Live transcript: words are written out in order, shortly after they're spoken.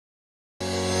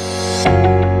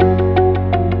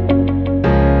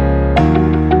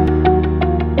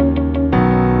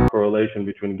Correlation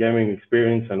between gaming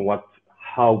experience and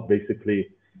how basically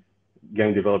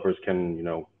game developers can,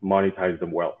 monetize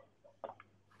them well.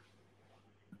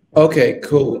 Okay,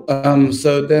 cool.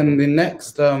 So then the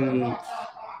next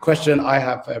question I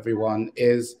have for everyone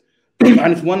is,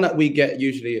 and it's one that we get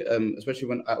usually, especially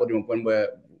when at AudioMob,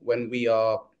 when we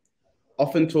are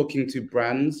often talking to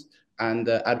brands and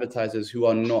advertisers who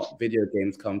are not video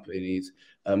games companies,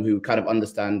 who kind of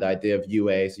understand the idea of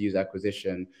UA, so user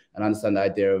acquisition, and understand the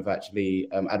idea of actually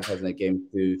advertising their games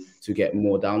to get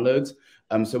more downloads.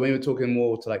 So when we're talking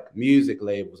more to like music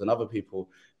labels and other people,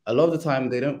 a lot of the time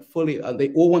they don't fully, they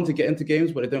all want to get into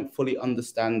games, but they don't fully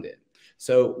understand it.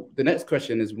 So the next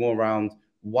question is more around,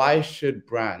 why should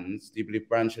brands, do you believe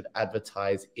brands should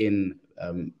advertise in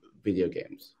video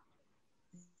games?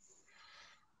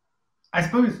 I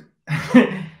suppose,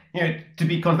 to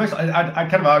be controversial, I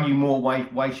kind of argue more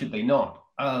why should they not?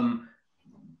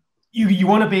 You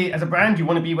want to be, as a brand, you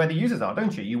want to be where the users are,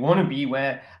 don't you? You want to be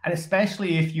where, and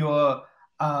especially if you're,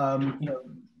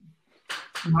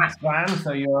 mass brand,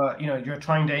 so you're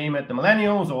trying to aim at the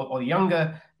millennials or the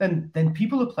younger, then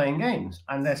people are playing games,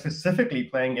 and they're specifically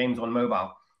playing games on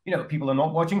mobile. People are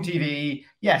not watching TV.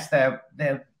 Yes,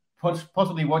 they're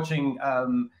possibly watching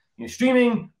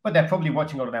streaming, but they're probably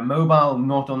watching on their mobile,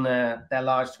 not on their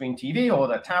large screen TV or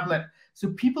their tablet. So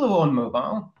people are on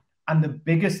mobile, and the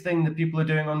biggest thing that people are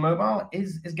doing on mobile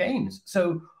is games.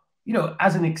 So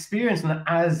as an experience and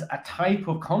as a type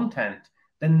of content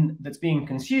then that's being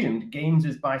consumed, games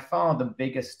is by far the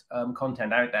biggest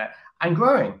content out there and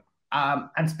growing,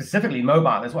 and specifically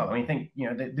mobile as well. I mean, I think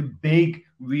the big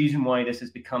reason why this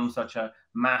has become such a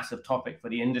massive topic for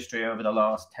the industry over the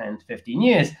last 10 to 15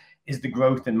 years is the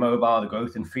growth in mobile, the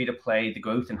growth in free-to-play, the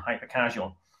growth in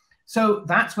hyper-casual. So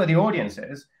that's where the audience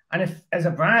is. And if, as a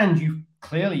brand, you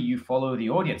follow the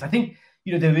audience. I think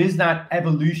there is that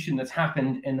evolution that's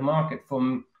happened in the market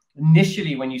from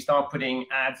initially when you start putting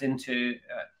ads into,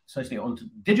 especially onto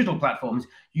digital platforms,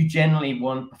 you generally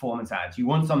want performance ads. You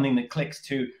want something that clicks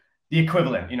to the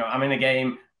equivalent. I'm in a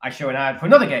game, I show an ad for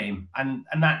another game, and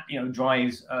that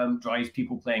drives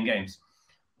people playing games.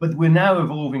 But we're now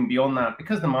evolving beyond that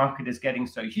because the market is getting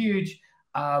so huge.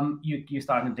 You're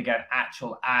starting to get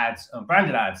actual ads,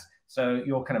 branded ads. So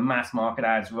your kind of mass market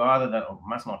ads or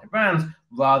mass market brands,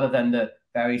 rather than the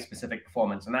very specific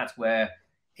performance. And that's where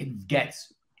it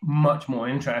gets much more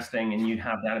interesting, and you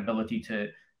have that ability to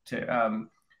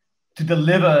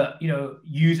deliver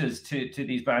users to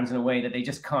these brands in a way that they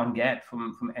just can't get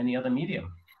from any other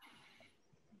medium.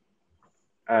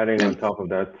 Adding on top of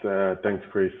that, thanks,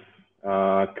 Chris.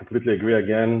 Completely agree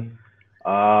again.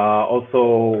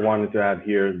 Also wanted to add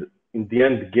here, in the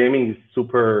end, gaming is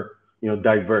super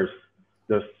diverse.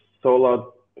 There's so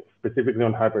lot, specifically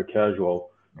on hyper casual,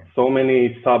 so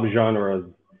many sub-genres.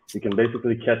 You can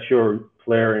basically catch your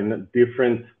player in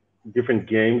different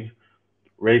games,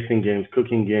 racing games,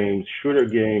 cooking games, shooter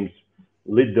games.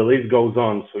 The list goes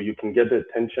on, so you can get the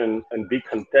attention and be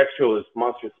contextual as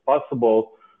much as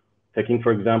possible. Taking,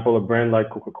 for example, a brand like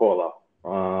Coca-Cola.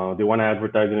 They want to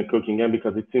advertise in a cooking game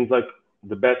because it seems like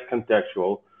the best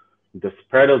contextual. The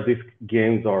spread of these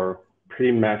games are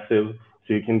pretty massive,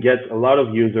 so you can get a lot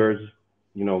of users,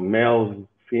 males,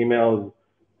 females,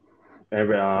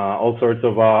 all sorts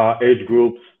of age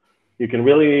groups. You can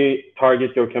really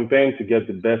target your campaign to get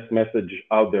the best message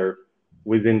out there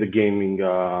within the games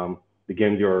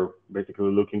you're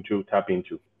basically looking to tap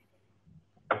into.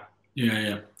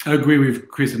 Yeah, I agree with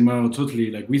Chris and Maor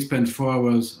totally. Like, we spend 4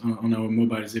 hours on our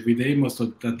mobiles every day. Most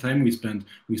of that time we spend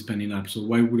in apps. So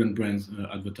why wouldn't brands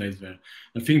advertise there?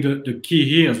 I think the key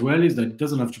here as well is that it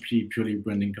doesn't have to be purely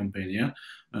branding campaign. Yeah,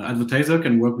 advertiser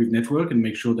can work with network and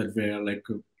make sure that they're like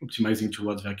optimizing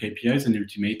towards their KPIs and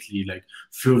ultimately like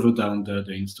further down the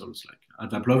installs. Like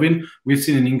at Applovin, we've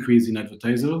seen an increase in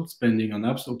advertiser spending on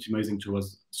apps, optimizing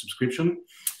towards subscription.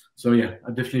 So yeah,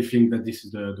 I definitely think that this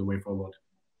is the way forward.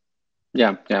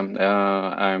 Yeah,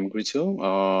 I agree too.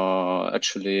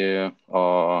 Actually, we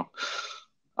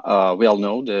all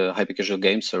know the hyper-casual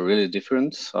games are really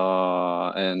different,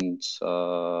 and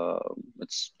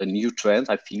it's a new trend.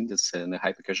 I think that's in the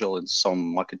hyper-casual and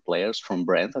some market players from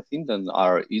brand, I think, that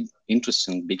are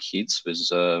interesting big hits with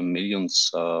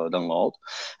millions download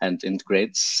and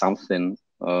integrate something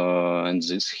and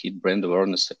this hit brand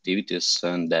awareness activities,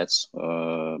 and that's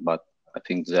but I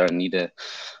think there need a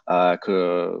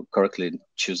correctly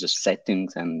choose the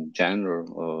settings and genre,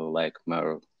 like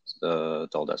Maor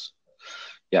told us.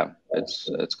 Yeah,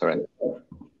 it's correct.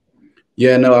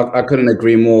 Yeah, no, I couldn't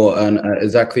agree more. And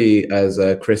exactly as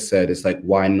Chris said, it's like,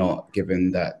 why not, given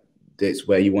that it's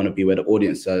where you want to be, where the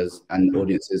audiences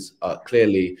are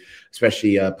clearly,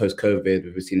 especially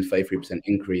post-COVID, we've seen a 33%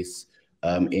 increase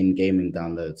in gaming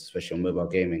downloads, especially on mobile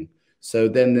gaming. So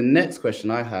then the next question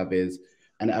I have is,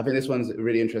 and I think this one's a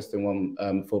really interesting one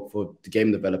for the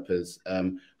game developers.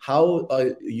 How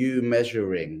are you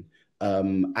measuring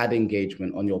ad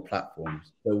engagement on your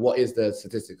platforms? So what is the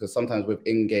statistic? Because sometimes with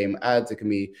in-game ads, it can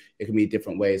be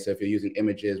different ways. So if you're using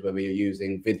images, whether you're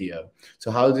using video.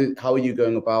 So how are you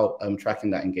going about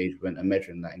tracking that engagement and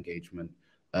measuring that engagement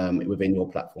within your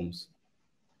platforms?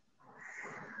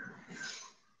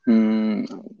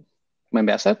 My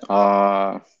method?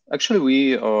 Actually,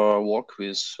 we work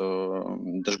with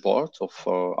dashboard of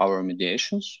our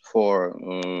mediations for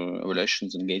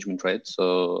relations engagement rates.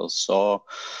 So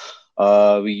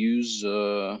we use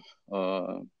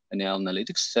any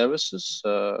analytics services,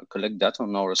 collect data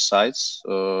on our sites,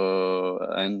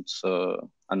 and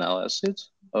analyze it,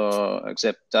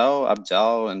 except DAO,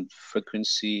 up-DAO, and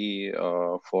frequency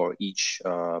for each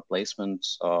placement,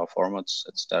 formats,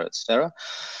 etc., etc.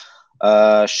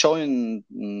 Showing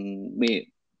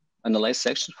me analyze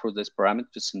section for these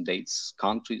parameters and dates,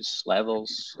 countries,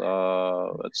 levels,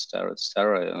 etc.,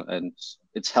 etc., and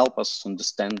it's help us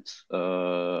understand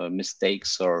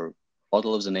mistakes or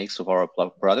bottlenecks of our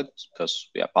product because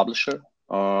we are publisher.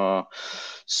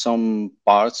 Some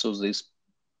parts of these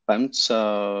payments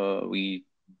we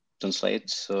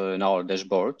translate in our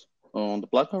dashboard on the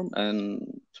platform,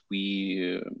 and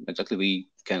we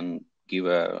can give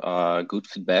a good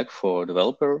feedback for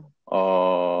developer.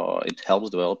 It helps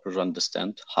developers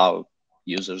understand how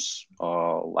users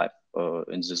live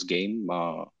in this game,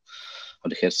 how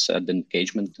they have said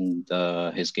engagement in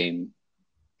his game,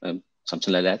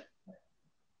 something like that.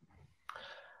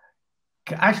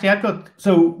 Actually,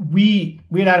 we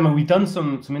at AdInMo, we've done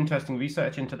some interesting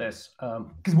research into this,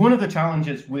 because one of the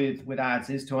challenges with ads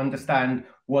is to understand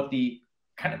what the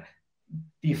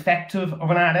effect of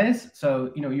an ad is.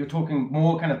 So, you're talking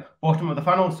more kind of bottom of the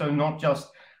funnel. So not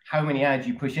just how many ads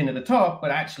you push in at the top, but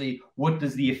actually what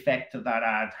does the effect of that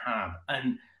ad have?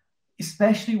 And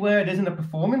especially where it isn't a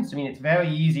performance. I mean, it's very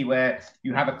easy where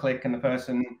you have a click and the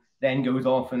person then goes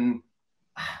off and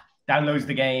downloads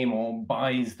the game or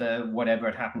buys the whatever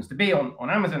it happens to be on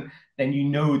Amazon, then you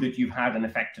know that you've had an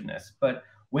effectiveness. But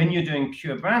when you're doing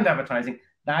pure brand advertising,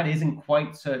 that isn't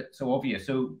quite so obvious.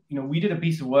 So, we did a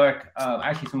piece of work,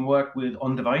 actually some work with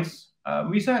on-device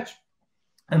research,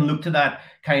 and looked at that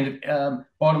kind of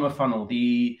bottom of funnel,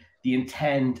 the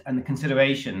intent and the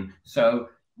consideration. So,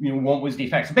 what was the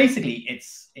effect? So basically,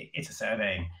 it's a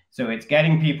surveying. So it's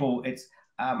getting people, it's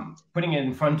putting it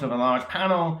in front of a large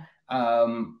panel,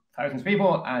 thousands of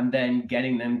people, and then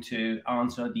getting them to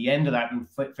answer at the end of that and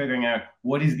figuring out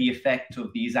what is the effect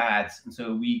of these ads. And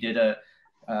so we did a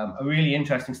really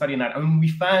interesting study on that, and we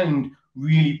found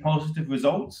really positive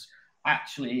results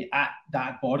actually at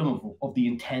that bottom of the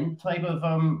intent type of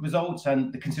results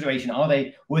and the consideration.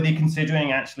 Were they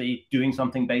considering actually doing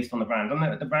something based on the brand?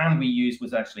 And the brand we used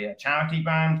was actually a charity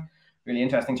brand, really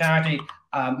interesting charity.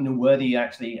 Were they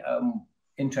actually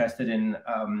interested in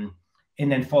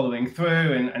then following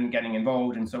through and getting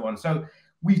involved and so on? So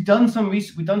we've done some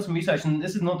research, and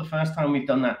this is not the first time we've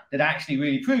done that actually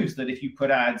really proves that if you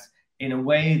put ads in a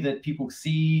way that people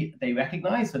see, they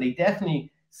recognize, so they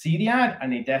definitely see the ad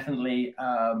and they definitely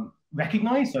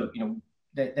recognize. So,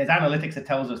 there's analytics that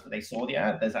tells us that they saw the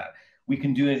ad. We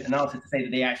can do an analysis to say that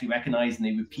they actually recognize and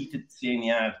they repeated seeing the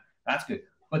ad. That's good.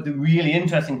 But the really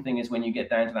interesting thing is when you get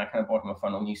down to that kind of bottom of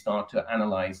funnel and you start to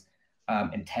analyze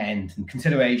intent and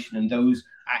consideration and those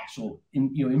actual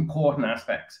important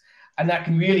aspects. And that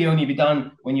can really only be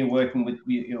done when you're working with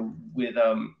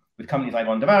companies like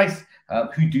On-Device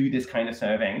who do this kind of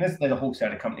surveying. And there's a whole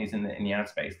set of companies in the ad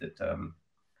space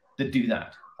that do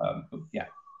that. Yeah.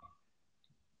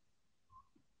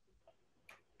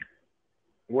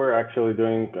 We're actually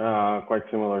doing quite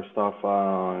similar stuff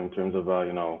in terms of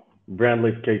brand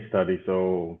list case study.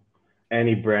 So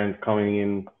any brand coming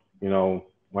in,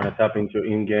 when I tap into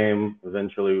in-game,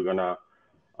 eventually we're gonna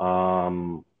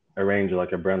arrange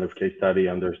like a brand list case study,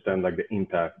 understand like the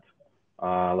impact,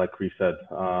 like Chris said,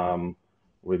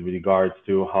 with regards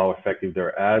to how effective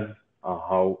their ads,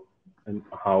 how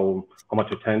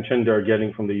much attention they're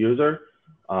getting from the user,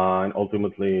 and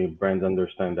ultimately brands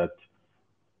understand that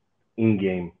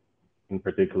in-game, in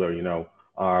particular,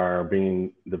 are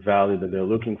bringing the value that they're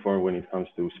looking for when it comes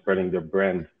to spreading their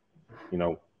brand,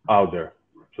 out there.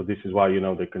 So this is why,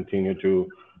 they continue to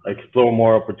explore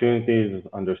more opportunities,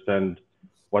 understand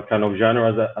what kind of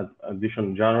genres,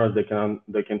 additional genres they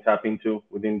can tap into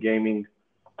within gaming.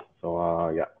 So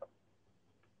yeah.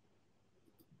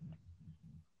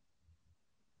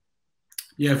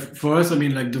 Yeah, for us, I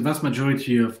mean, like the vast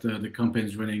majority of the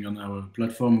campaigns running on our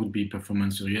platform would be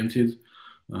performance oriented.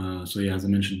 So yeah, as I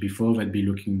mentioned before, I'd be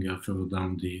looking further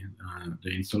down the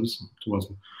installs towards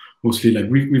mostly like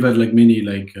we've had like many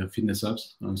like fitness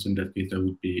apps. So in that case, that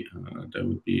would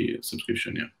be a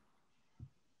subscription. Yeah.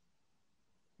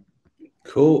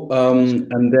 Cool.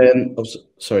 And then, oh,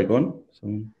 sorry, go on.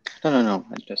 No.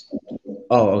 I just.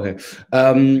 Oh, okay.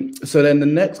 So then the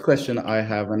next question I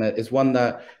have, and it's one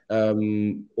that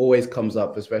always comes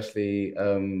up, especially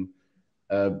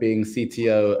being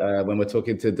CTO when we're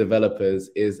talking to developers,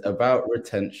 is about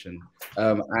retention.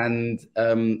 So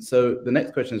the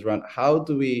next question is around how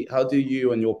do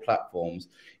you and your platforms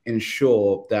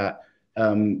ensure that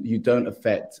you don't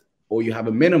affect or you have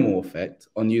a minimal effect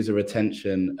on user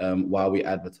retention while we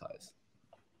advertise?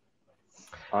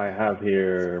 I have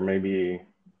here maybe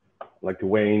like to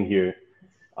weigh in here.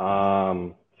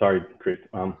 Sorry, Chris.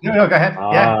 No, go ahead.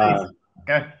 Yeah,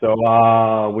 please.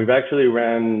 So we've actually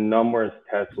ran numerous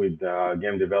tests with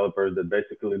game developers that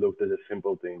basically looked at a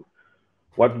simple thing.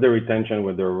 What's the retention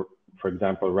when they're, for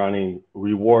example, running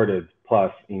rewarded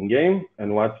plus in-game,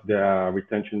 and what's the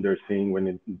retention they're seeing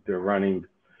when they're running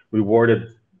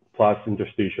rewarded plus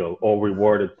interstitial or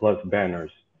rewarded plus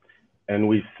banners. And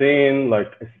we've seen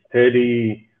like a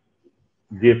steady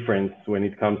difference when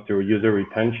it comes to user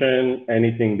retention,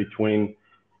 anything between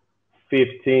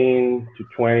 15 to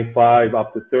 25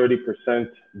 up to 30%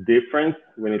 difference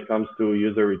when it comes to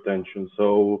user retention.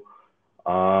 So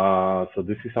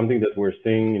this is something that we're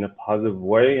seeing in a positive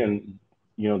way, and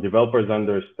developers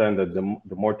understand that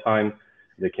the more time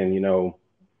they can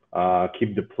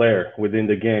keep the player within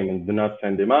the game and do not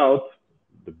send them out,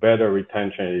 the better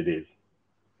retention it is.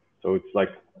 So it's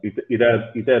like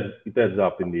it adds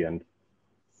up in the end.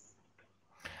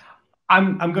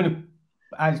 I'm going to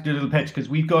do a little pitch because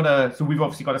we've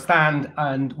obviously got a stand,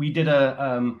 and we did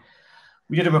a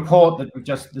report that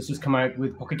this has come out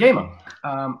with Pocket Gamer,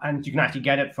 and you can actually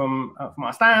get it from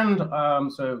our stand.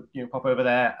 So pop over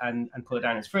there and pull it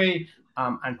down. It's free,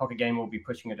 and Pocket Gamer will be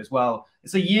pushing it as well.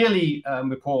 It's a yearly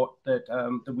report that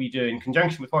we do in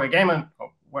conjunction with Pocket Gamer,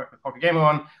 or work with Pocket Gamer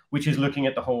on, which is looking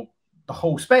at the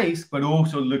whole space, but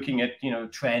also looking at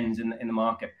trends in the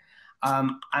market.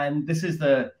 And this is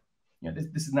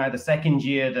this is now the second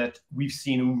year that we've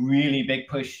seen a really big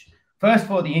push. First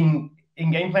for the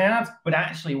in-game play ads, but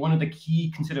actually one of the key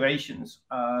considerations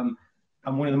and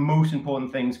one of the most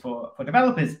important things for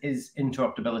developers is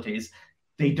interruptibility.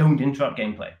 They don't interrupt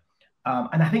gameplay.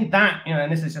 And I think that,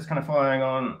 and this is just kind of following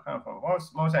on from what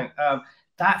I was saying,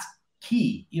 that's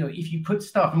key. If you put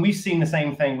stuff, and we've seen the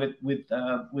same thing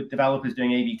with developers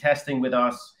doing A/B testing with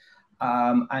us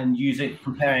and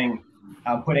comparing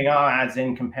putting our ads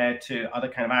in compared to other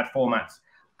kind of ad formats,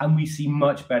 and we see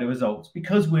much better results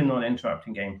because we're not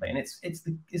interrupting gameplay. And it's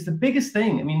the biggest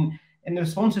thing. I mean, in the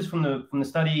responses from the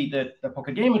study that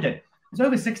Pocket Gamer did, it's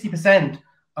over 60%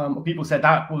 of people said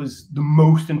that was the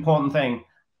most important thing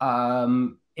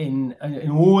in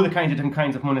all the different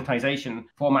kinds of monetization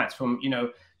formats, from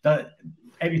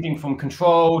everything from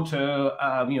control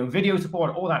to video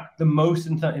support, all that. The most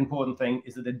important thing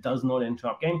is that it does not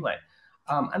interrupt gameplay.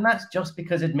 And that's just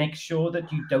because it makes sure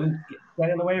that you don't get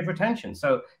in the way of retention.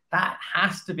 So that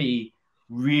has to be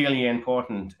really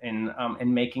important in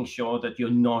making sure that you're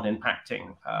not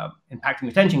impacting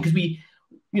retention. Because we,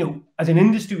 as an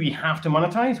industry, we have to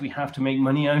monetize. We have to make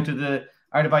money out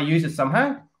of our users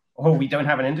somehow, or we don't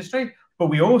have an industry. But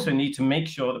we also need to make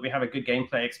sure that we have a good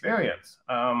gameplay experience.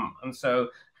 And so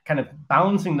kind of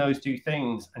balancing those two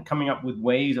things and coming up with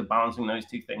ways of balancing those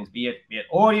two things, be it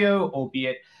audio or be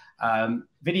it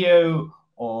video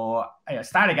or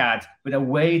static ads, with a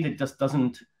way that just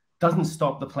doesn't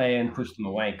stop the player and push them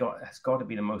away. Has got to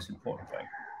be the most important thing.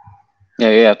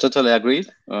 Yeah, totally agree.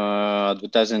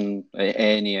 Advertising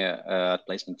any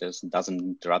placement doesn't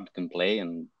interrupt gameplay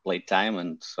and play time,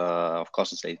 and of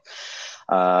course it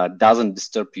doesn't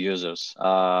disturb users.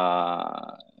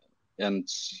 And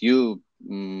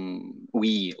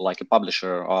we, like a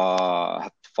publisher,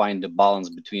 have to find the balance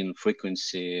between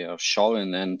frequency of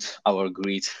showing and our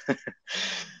greed.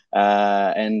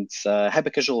 And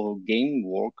hyper-casual game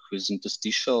work with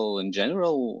interstitial in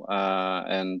general,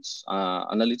 and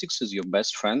analytics is your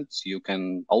best friend. You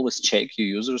can always check your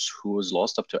users who was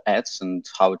lost after ads and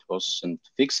how it was, and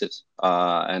fix it.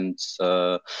 And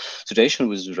situation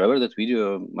with rewarded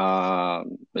video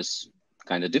is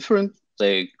kind of different.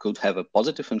 They could have a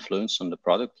positive influence on the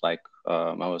product, like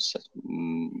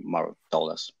Maor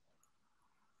told us.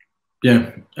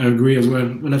 Yeah, I agree as well.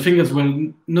 But I think as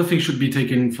well, nothing should be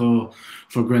taken for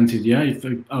granted. Yeah, if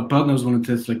our partners want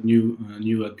to test like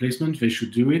new ad placement, they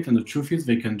should do it. And the truth is,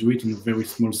 they can do it in a very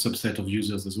small subset of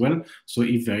users as well. So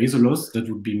if there is a loss, that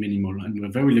would be minimal. And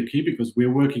we're very lucky because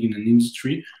we're working in an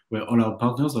industry where all our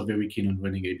partners are very keen on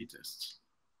running A/B tests.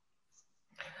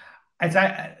 It's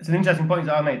an interesting point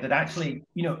that I made, that actually,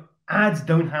 you know, ads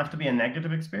don't have to be a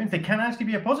negative experience. They can actually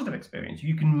be a positive experience.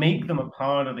 You can make them a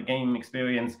part of the game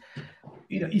experience.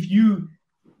 You know,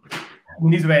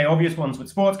 these are very obvious ones with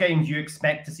sports games, you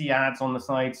expect to see ads on the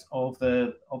sides of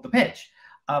the pitch.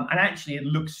 And actually it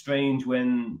looks strange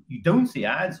when you don't see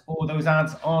ads, or those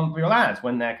ads aren't real ads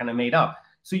when they're kind of made up.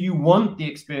 So you want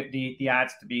the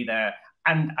ads to be there.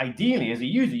 And ideally, as a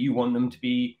user, you want them to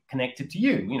be connected to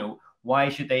you. You know, why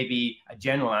should they be a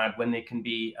general ad when they can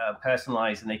be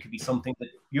personalized, and they could be something that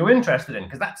you're interested in?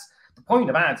 Because that's the point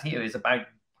of ads here, is about,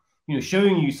 you know,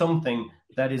 showing you something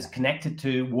that is connected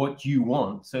to what you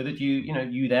want, so that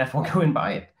you therefore go and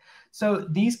buy it. So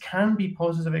these can be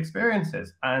positive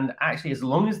experiences, and actually, as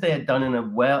long as they are done in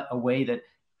a way that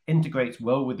integrates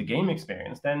well with the game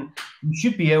experience, then you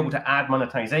should be able to add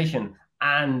monetization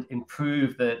and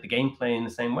improve the gameplay in the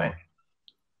same way.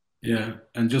 Yeah,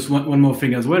 and just one more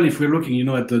thing as well. If we're looking, you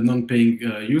know, at the non-paying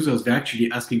users, they're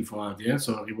actually asking for ads. Yeah,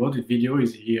 so a rewarded video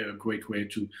is here a great way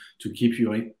to keep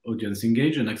your audience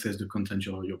engaged and access the content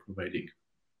you're providing.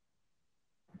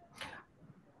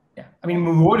 Yeah, I mean,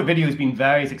 rewarded video has been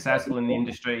very successful in the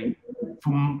industry,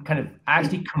 from kind of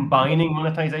actually combining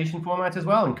monetization formats as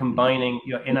well, and combining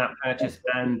your in-app purchase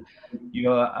and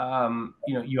your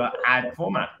your ad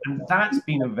format, and that's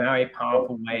been a very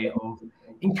powerful way of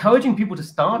encouraging people to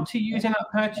start to use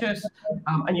in-app purchase.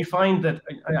 And you find that,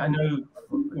 I know,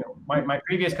 you know, my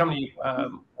previous company,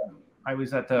 I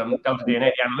was at Delta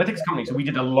DNA, the analytics company, so we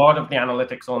did a lot of the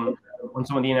analytics on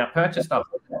some of the in-app purchase stuff.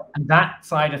 And that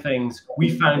side of things,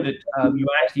 we found that you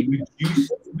actually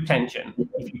reduce retention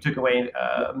if you took away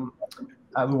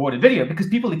a rewarded video, because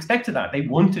people expected that. They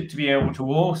wanted to be able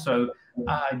to also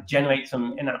generate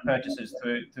some in-app purchases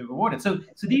through rewarded. So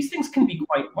these things can be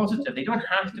quite positive. They don't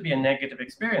have to be a negative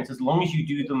experience as long as you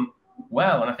do them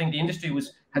well. And I think the industry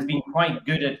has been quite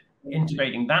good at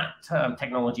integrating that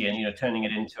technology and, you know, turning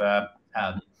it into a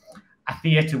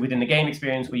theater within the game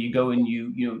experience, where you go and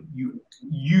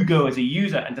you go as a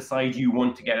user and decide you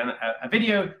want to get a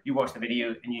video, you watch the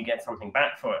video, and you get something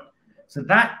back for it. So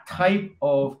that type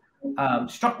of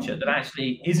structure that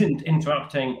actually isn't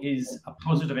interrupting, is a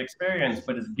positive experience,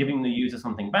 but is giving the user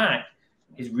something back,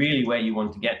 is really where you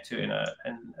want to get to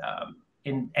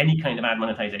in any kind of ad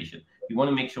monetization. You want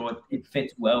to make sure it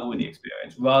fits well with the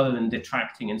experience, rather than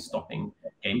detracting and stopping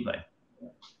gameplay.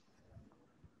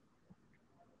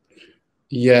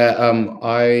 Yeah,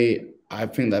 I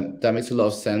think that makes a lot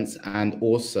of sense, and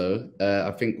also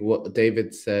I think what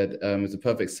David said is a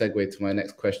perfect segue to my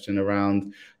next question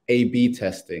around A/B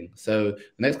testing. So the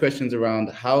next question is around,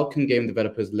 how can game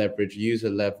developers leverage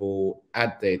user-level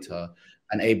ad data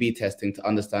and A/B testing to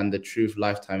understand the true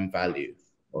lifetime value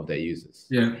of their users?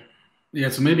 Yeah,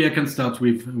 so maybe I can start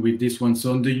with this one.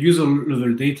 So on the user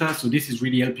level data, so this is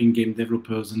really helping game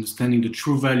developers understanding the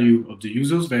true value of the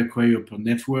users they acquire per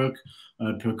network,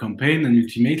 per campaign, and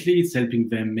ultimately it's helping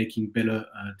them making better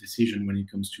decision when it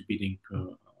comes to bidding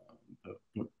per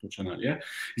channel. Yeah,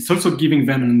 it's also giving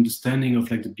them an understanding of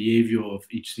like the behavior of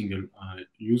each single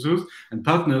users, and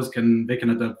partners can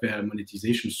adapt their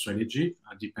monetization strategy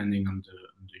depending on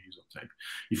the user type.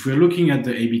 If we're looking at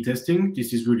the A/B testing,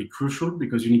 this is really crucial,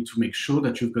 because you need to make sure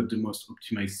that you've got the most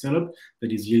optimized setup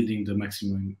that is yielding the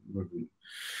maximum revenue.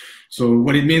 So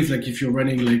what it means, like if you're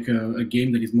running like a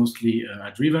game that is mostly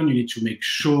driven, you need to make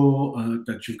sure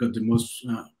that you've got the most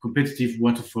competitive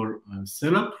waterfall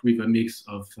setup with a mix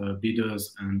of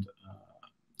bidders and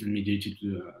mediated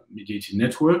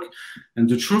network. And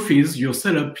the truth is, your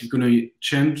setup is going to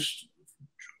change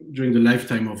during the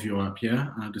lifetime of your app. Yeah,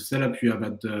 the setup you have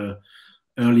at the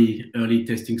early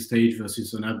testing stage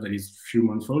versus an app that is few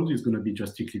months old is going to be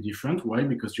drastically different. Why?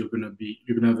 Because you're going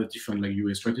to have a different like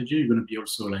UA strategy. You're going to be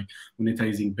also like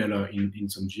monetizing better in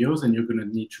some geos, and you're going to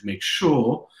need to make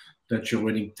sure that you're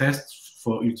running tests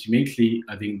for ultimately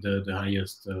having the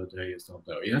highest out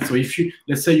there. Yeah. So if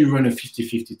let's say you run a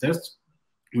 50-50 test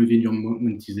within your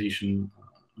monetization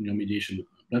on your mediation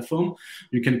platform,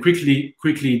 you can quickly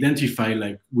identify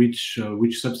like which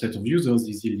subset of users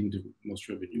is yielding the most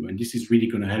revenue, and this is really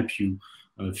going to help you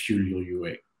fuel your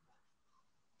UA.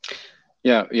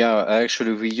 Yeah.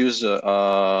 Actually, we use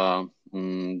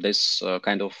this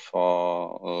kind of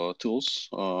tools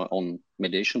on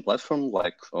mediation platform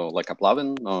like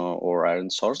Applovin or Iron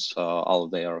Source. All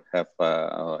there have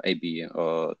A/B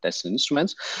testing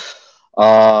instruments.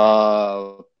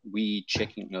 We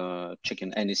checking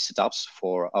any setups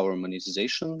for our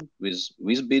monetization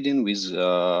with bidding, with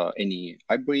any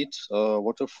hybrid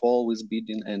waterfall with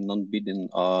bidding and non-bidding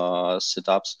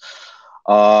setups.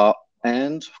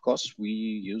 And of course, we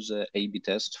use a A/B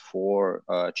test for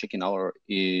checking our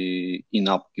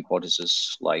in-app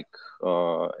hypothesis, like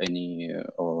any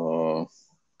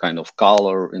kind of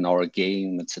color in our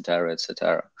game, etc.,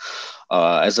 etc.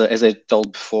 As I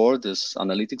told before, this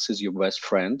analytics is your best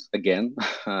friend again,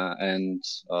 and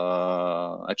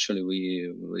actually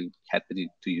we happy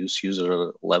to use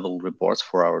user level reports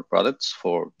for our products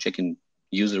for checking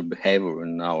user behavior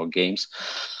in our games,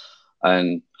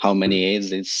 and how many ads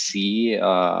they see,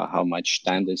 how much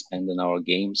time they spend in our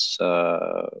games,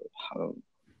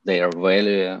 their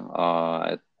value,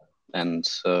 and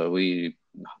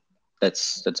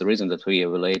that's the reason that we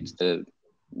evaluate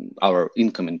our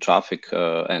incoming traffic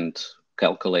and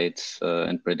calculate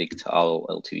and predict our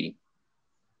LTV.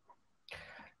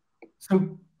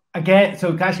 So again,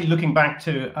 so actually looking back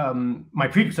to my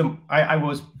previous,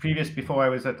 before I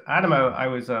was at AdInMo, I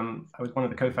was one of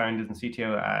the co-founders and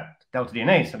CTO at Delta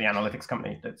DNA, so the analytics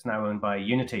company that's now owned by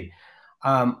Unity.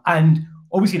 And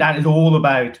obviously that is all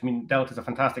about, I mean, Delta is a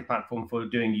fantastic platform for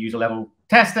doing user level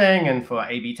testing and for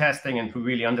A/B testing and for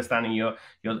really understanding your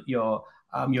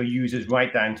users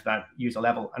right down to that user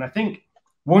level. And I think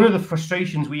one of the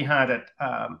frustrations we had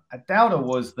at Delta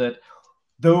was that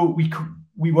though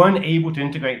we weren't able to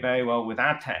integrate very well with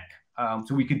ad tech,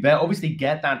 so we could obviously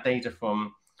get that data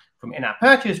from in-app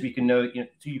purchase. We can know,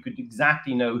 so you could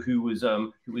exactly know who was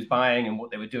buying and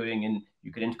what they were doing, and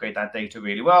you could integrate that data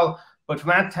really well. But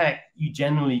from ad tech, you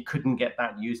generally couldn't get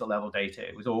that user level data.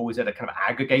 It was always at a kind of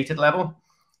aggregated level.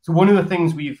 So one of the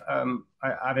things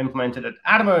I've implemented at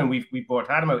AdInMo and we've brought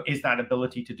to AdInMo is that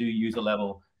ability to do user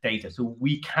level data. So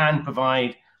we can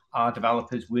provide our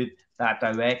developers with that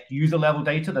direct user level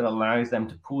data that allows them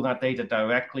to pull that data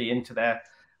directly into their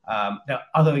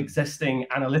other existing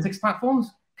analytics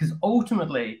platforms. Because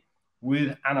ultimately,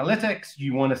 with analytics,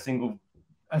 you want a single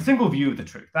view of the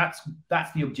truth. That's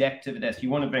the objective of this.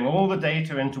 You want to bring all the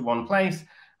data into one place,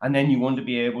 and then you want to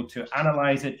be able to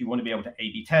analyze it. You want to be able to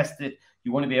A/B test it.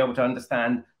 You want to be able to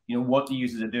understand, what the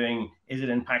users are doing. Is it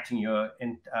impacting your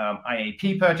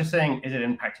IAP purchasing? Is it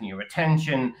impacting your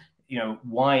retention?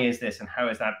 Why is this, and how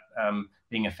is that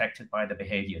being affected by the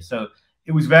behavior? So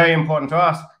it was very important to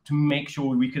us to make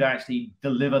sure we could actually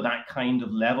deliver that kind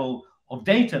of level of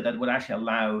data that would actually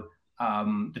allow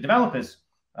the developers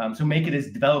so make it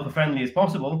as developer friendly as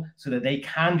possible so that they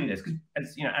can do this. Because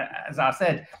as I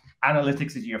said,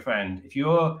 analytics is your friend. If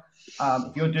you're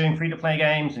doing free to play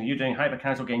games and you're doing hyper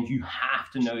casual games, you have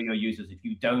to know your users. If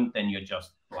you don't, then you're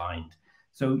just blind.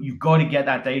 So you've got to get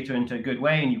that data into a good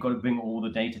way, and you've got to bring all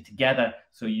the data together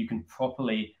so you can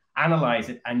properly analyze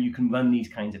it and you can run these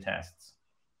kinds of tests.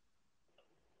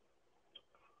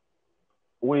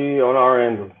 We, on our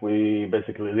end, we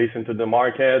basically listened to the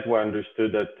market. We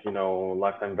understood that,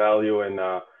 lifetime value and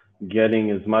getting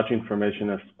as much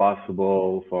information as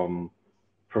possible from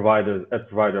a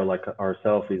provider like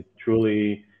ourselves is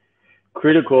truly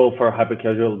critical for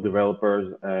hyper-casual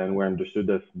developers. And we understood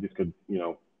that this could,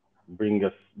 bring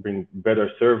better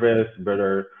service,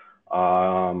 better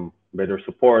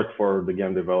support for the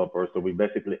game developers. So we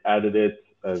basically added it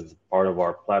as part of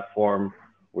our platform.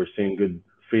 We're seeing good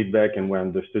feedback, and we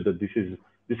understood that this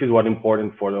is what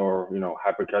important for our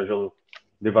hyper casual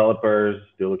developers.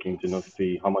 They're looking to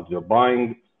see how much they're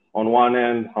buying on one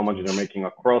end, how much they're making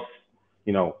across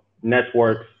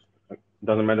networks,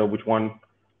 doesn't matter which one,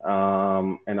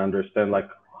 and understand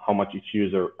how much each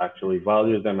user actually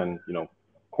values them, and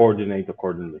coordinate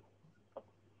accordingly.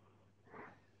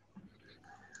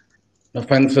 No,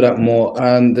 thanks for that, Maor.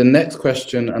 And the next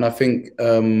question, and I think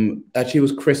actually it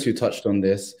was Chris who touched on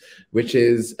this, which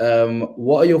is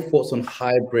what are your thoughts on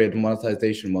hybrid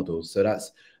monetization models? So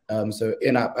that's so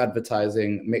in-app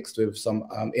advertising mixed with some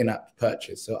in-app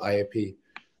purchase, so IAP.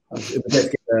 Let's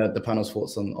get the panel's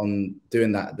thoughts on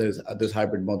doing that, those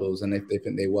hybrid models, and if they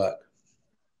think they work.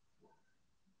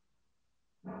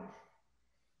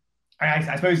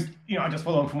 I suppose, just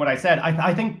follow on from what I said.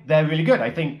 I think they're really good. I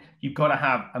think you've got to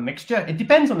have a mixture. It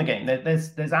depends on the game.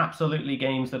 There's absolutely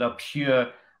games that are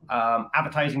pure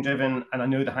advertising driven, and I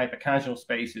know the hyper casual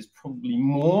space is probably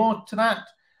more to that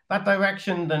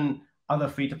direction than other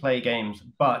free to play games.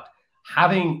 But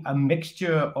having a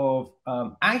mixture of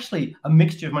actually a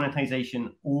mixture of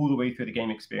monetization all the way through the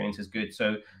game experience is good.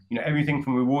 So, you know, everything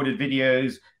from rewarded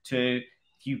videos to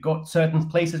if you've got certain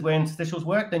places where interstitials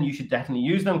work, then you should definitely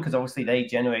use them because obviously they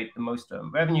generate the most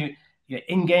revenue. You know,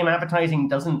 in-game advertising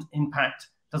doesn't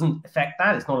affect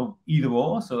that. It's not either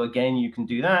or. So again, you can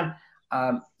do that.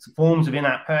 Forms of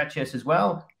in-app purchase as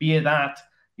well, be it that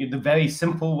the very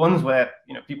simple ones where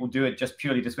people do it just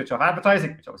purely to switch off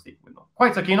advertising, which obviously we're not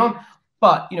quite so keen on.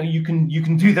 But you can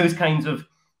do those kinds of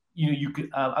you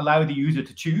could allow the user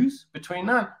to choose between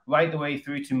that, right the way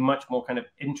through to much more kind of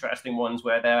interesting ones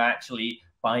where they're actually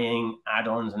buying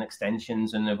add-ons and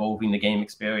extensions and evolving the game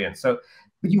experience. So,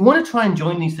 but you want to try and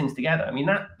join these things together. I mean,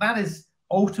 that is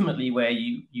ultimately where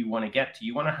you want to get to.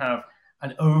 You want to have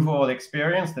an overall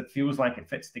experience that feels like it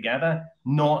fits together,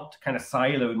 not kind of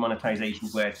siloed monetization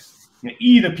where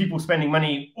either people spending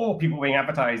money or people being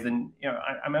advertised. And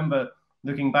I remember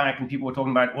looking back and people were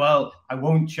talking about, well, I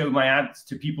won't show my ads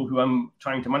to people who I'm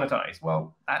trying to monetize.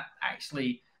 Well, that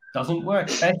actually doesn't work,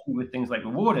 especially with things like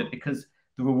rewarded, because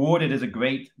the rewarded is a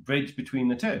great bridge between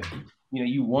the two.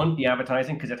 You want the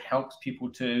advertising because it helps people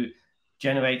to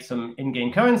generate some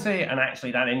in-game currency, and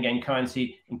actually that in-game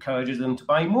currency encourages them to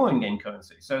buy more in-game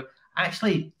currency. So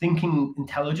actually thinking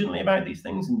intelligently about these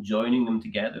things and joining them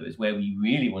together is where we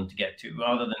really want to get to,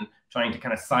 rather than trying to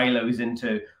kind of silos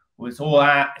into, well, it's all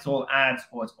ads,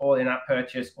 or it's all in-app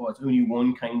purchase, or it's only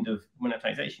one kind of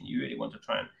monetization. You really want to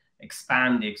try and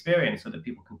expand the experience so that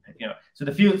people can, so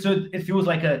it feels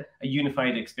like a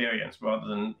unified experience rather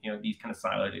than these kind of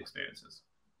siloed experiences.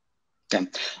 Yeah.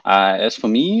 As for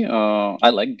me, I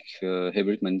like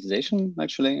hybrid monetization,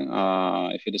 actually.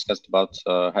 If you discussed about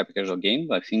hyper-casual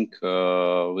games, I think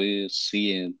we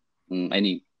see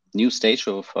any new stage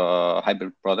of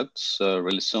hybrid products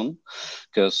really soon,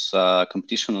 because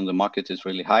competition on the market is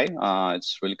really high.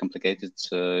 It's really complicated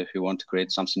if you want to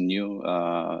create something new,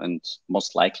 and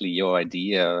most likely your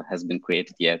idea has been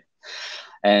created yet.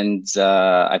 And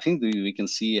I think we can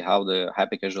see how the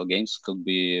hyper-casual games could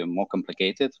be more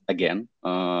complicated. Again,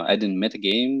 adding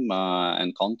metagame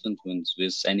and content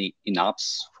with any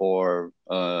in-apps for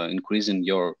increasing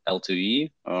your LTV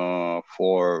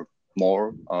for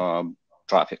more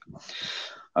traffic.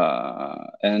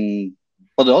 And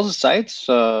for the other sides,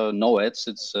 no ads,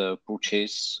 it's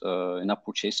purchase, in-app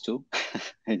purchase too,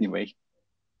 anyway.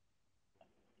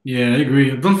 Yeah, I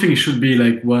agree. I don't think it should be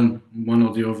like one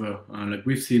or the other. Like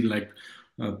we've seen like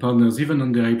partners, even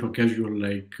on the hyper casual,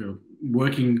 like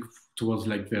working towards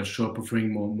like their shop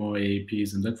offering more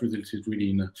AAPs, and that resulted really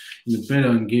in a better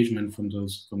engagement from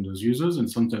those users. And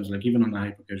sometimes, like even on the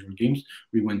hyper casual games,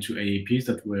 we went to AAPs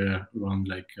that were around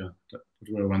like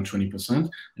around 20%,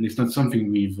 and it's not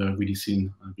something we've really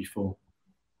seen before.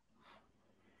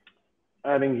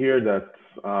 Adding here that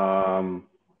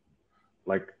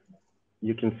like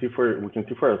we can see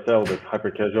for ourselves that hyper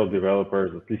casual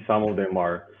developers, at least some of them,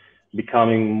 are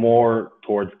becoming more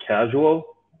towards casual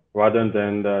rather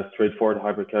than the straightforward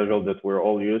hyper casual that we're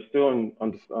all used to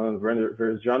on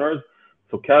various genres.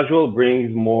 So casual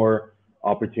brings more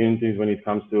opportunities when it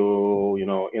comes to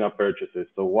in-app purchases.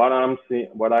 So what I'm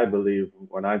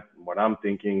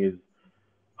thinking is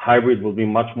hybrid will be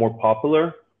much more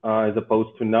popular as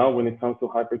opposed to now when it comes to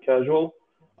hyper casual.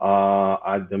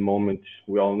 At the moment,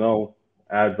 we all know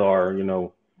ads are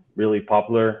really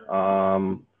popular,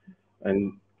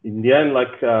 and in the end,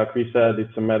 like Chris said,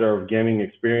 it's a matter of gaming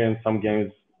experience. Some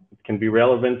games can be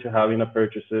relevant to have in-app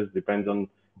purchases, depends on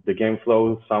the game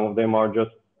flow. Some of them are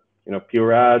just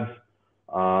pure ads.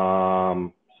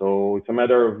 So it's a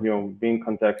matter of being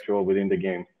contextual within the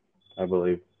game, I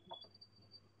believe.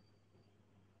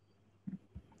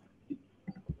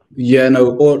 Yeah,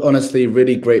 no, honestly,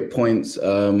 really great points.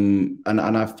 And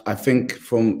I think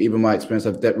from even my experience,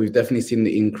 we've definitely seen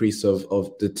the increase of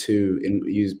the two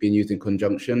being used in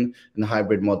conjunction in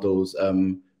hybrid models.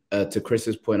 To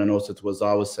Chris's point, and also to what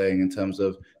I was saying in terms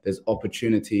of there's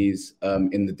opportunities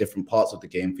in the different parts of the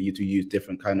game for you to use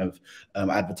different kind of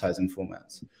advertising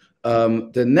formats.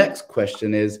 The next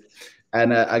question is,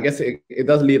 and I guess it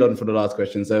does lead on for the last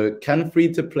question. So, can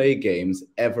free-to-play games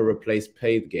ever replace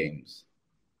paid games?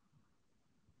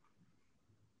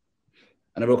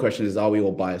 And the real question is, are we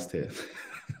all biased here?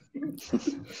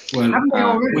 Well,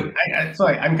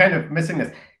 sorry, I'm kind of missing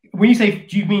this. When you say,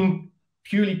 do you mean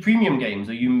purely premium games,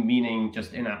 or you meaning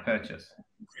just in-app purchase?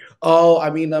 Oh, I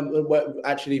mean,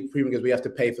 actually, premium games we have to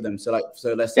pay for them. So,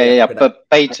 let's say but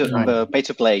pay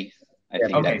to play. I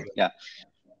think. Okay. Yeah.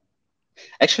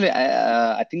 Actually,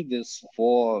 I think this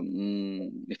for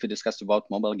if we discussed about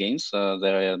mobile games,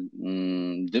 there are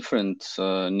different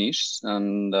niches,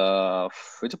 and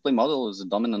free-to-play model is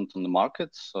dominant on the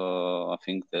market. I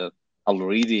think that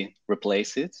already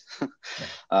replace it,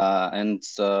 and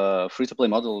free-to-play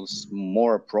model is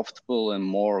more profitable and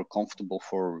more comfortable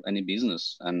for any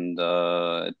business, and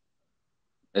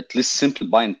at least simply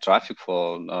buying traffic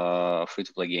for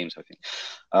free-to-play games, I think.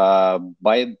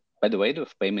 By the way, the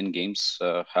payment games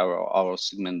have our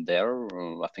segment there.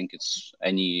 I think it's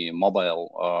any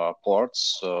mobile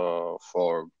ports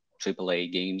for AAA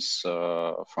games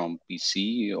from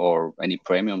PC or any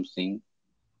premium thing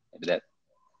like that.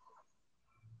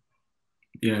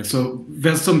 Yeah, so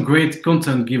there's some great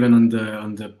content given on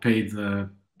the paid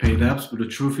apps, but the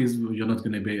truth is you're not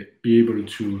going to be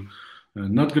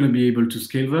able to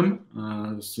scale them.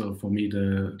 So for me,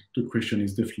 the question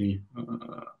is definitely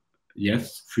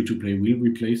yes, free-to-play will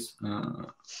replace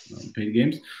paid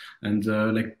games, and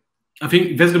like I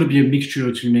think there's going to be a mixture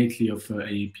ultimately of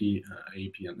AAP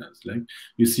and ads. Like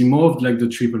you see more of like the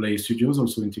AAA studios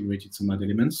also integrated some ad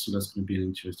elements, so that's going to be an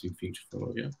interesting thing to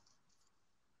follow. Yeah.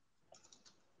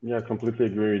 Yeah, I completely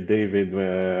agree with David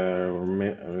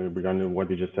regarding what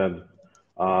you just said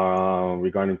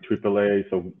regarding AAA.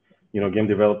 So, game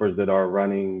developers that are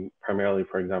running primarily,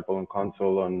 for example, on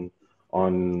console,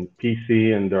 on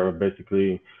PC, and they're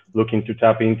basically looking to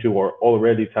tap into or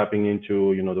already tapping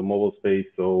into, the mobile space.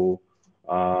 So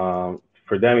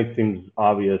for them, it seems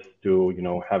obvious to,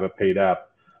 have a paid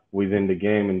app within the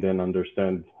game and then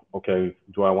understand, okay,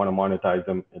 do I want to monetize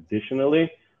them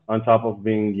additionally on top of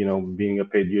being, being a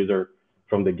paid user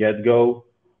from the get-go?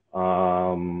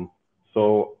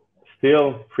 So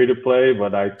still free to play,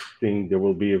 but I think there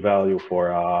will be a value for,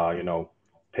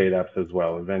 paid apps as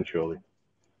well eventually.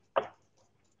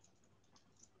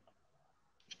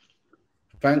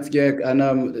 Thanks, Georg. And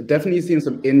definitely seen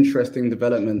some interesting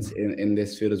developments in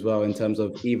this field as well, in terms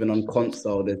of even on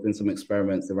console, there's been some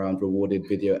experiments around rewarded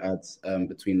video ads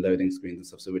between loading screens and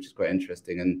stuff, so which is quite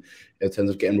interesting, and in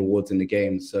terms of getting rewards in the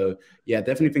game. So yeah,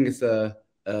 definitely think it's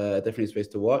definitely a space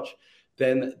to watch.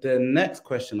 Then the next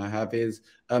question I have is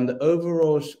what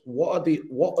overall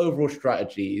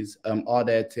strategies are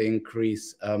there to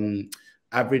increase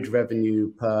average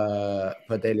revenue per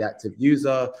daily active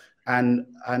user, and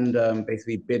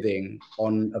basically bidding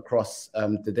across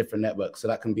the different networks? So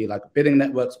that can be like bidding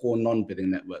networks or non-bidding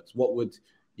networks. What would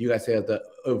you guys say are the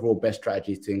overall best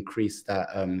strategies to increase that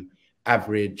the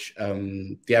average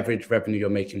revenue you're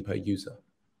making per user?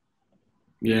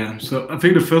 Yeah, so I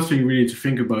think the first thing we need to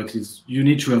think about is you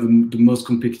need to have the most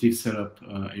competitive setup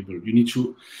you need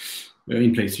to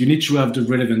in place. You need to have the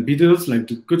relevant bidders. Like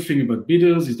the good thing about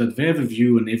bidders is that they have a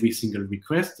view on every single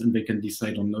request and they can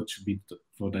decide on not to bid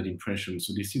for that impression.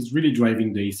 So this is really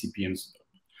driving the eCPMs.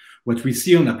 What we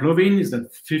see on Applovin is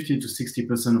that 50 to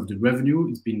 60% of the revenue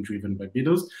is being driven by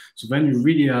bidders. So then you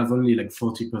really have only like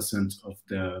 40% of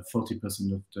the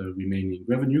remaining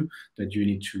revenue that you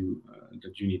need to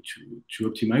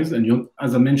optimize. And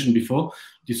as I mentioned before,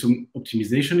 this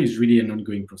optimization is really an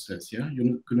ongoing process. Yeah, you're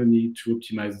not going to need to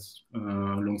optimize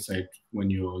alongside when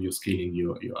you're scaling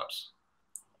your apps.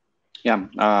 Yeah,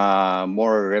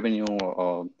 more revenue.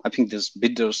 I think these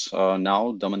bidders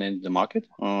now dominate the market,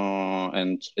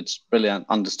 and it's really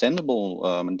understandable.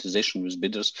 Monetization with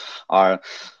bidders are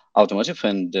automotive,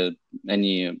 and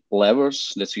any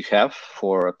levers that you have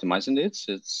for optimizing it,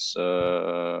 it's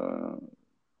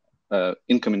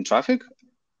incoming traffic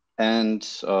and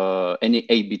any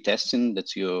A/B testing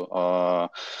that you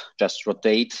just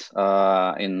rotate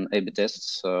in A/B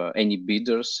tests, any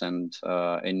bidders and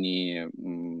any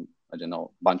I don't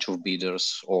know, bunch of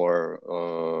bidders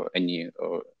or any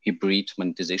hybrid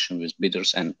monetization with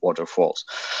bidders and waterfalls.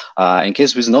 In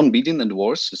case with non-bidding and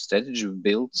worse, the strategy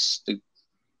builds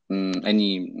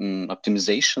any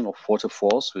optimization of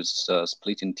waterfalls with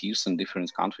splitting tiers in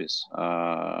different countries.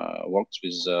 Works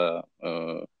with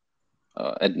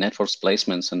ad networks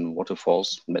placements and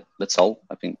waterfalls. But that's all.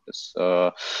 I think this.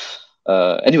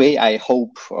 Anyway, I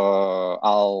hope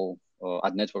all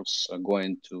ad networks are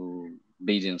going to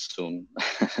bidding soon.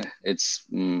 It's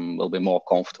will be more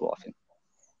comfortable, I think.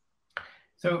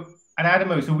 So at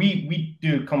AdInMo, so we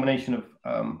do a combination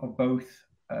of both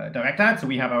direct ads. So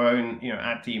we have our own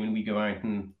ad team, and we go out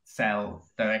and sell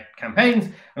direct campaigns.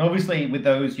 And obviously with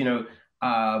those, we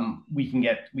can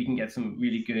get some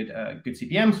really good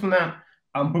CPMs from that.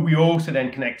 But we also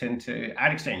then connect into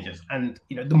ad exchanges, and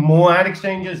the more ad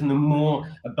exchanges and the more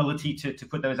ability to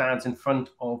put those ads in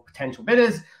front of potential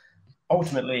bidders,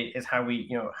 ultimately is how we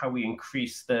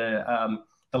increase the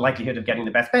likelihood of getting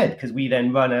the best bid, because we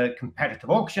then run a competitive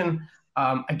auction,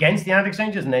 against the ad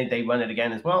exchanges, and they run it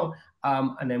again as well.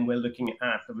 And then we're looking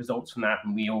at the results from that,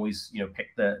 and we always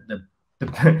pick the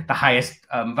highest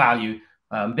value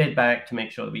bid back to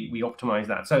make sure that we optimize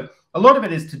that. So a lot of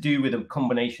it is to do with a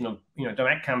combination of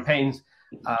direct campaigns,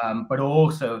 but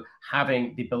also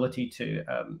having the ability to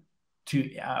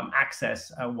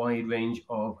access a wide range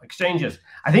of exchanges.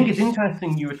 I think it's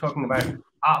interesting you were talking about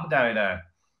AppDAO there,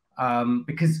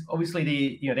 because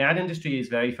obviously the ad industry is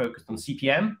very focused on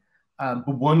CPM,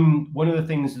 but one of the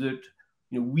things that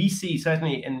we see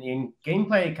certainly in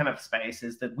gameplay kind of space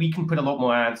is that we can put a lot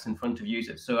more ads in front of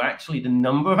users. So actually the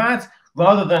number of ads,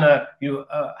 rather than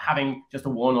having just a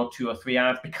 1 or 2 or 3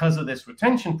 ads because of this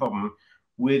retention problem,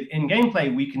 in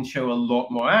gameplay we can show a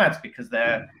lot more ads because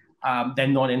they're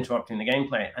not interrupting the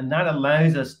gameplay, and that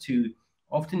allows us to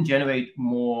often generate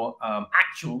more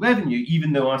actual revenue,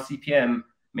 even though our CPM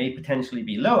may potentially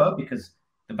be lower because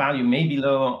the value may be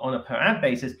lower on a per ad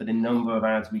basis, but the number of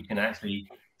ads we can actually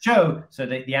show, so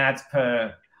that the ads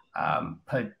per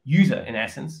user in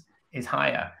essence is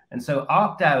higher. And so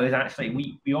AppDAO is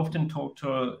actually, we often talk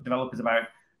to developers about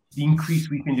the increase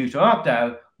we can do to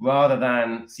AppDAO rather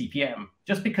than CPM,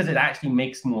 just because it actually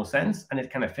makes more sense and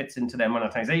it kind of fits into their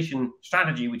monetization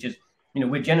strategy, which is,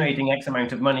 we're generating X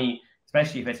amount of money,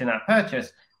 especially if it's in our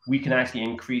purchase, we can actually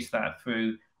increase that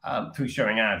through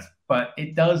showing ads. But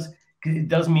it does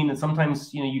mean that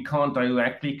sometimes, you can't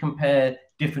directly compare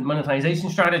different monetization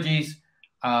strategies.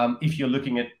 If you're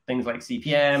looking at things like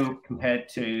CPM compared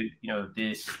to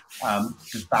this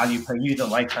value per user,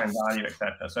 lifetime value,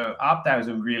 etc. So AppDAO is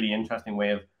a really interesting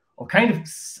way of kind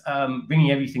of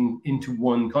bringing everything into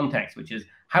one context, which is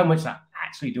how much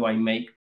actually do I make